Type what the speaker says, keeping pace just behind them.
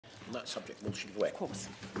on that subject while she's away? Of course.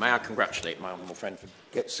 May I congratulate my honourable friend for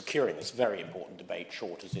securing this very important debate,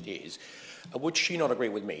 short as it is. Would she not agree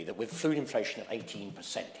with me that with food inflation at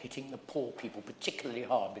 18%, hitting the poor people particularly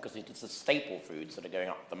hard because it is the staple foods that are going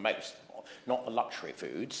up the most, not the luxury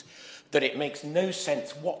foods, that it makes no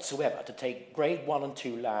sense whatsoever to take grade 1 and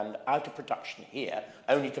 2 land out of production here,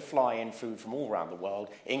 only to fly in food from all around the world,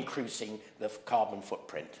 increasing the carbon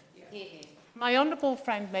footprint? My honourable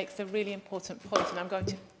friend makes a really important point, and I'm going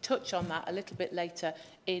to touch on that a little bit later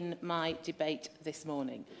in my debate this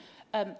morning.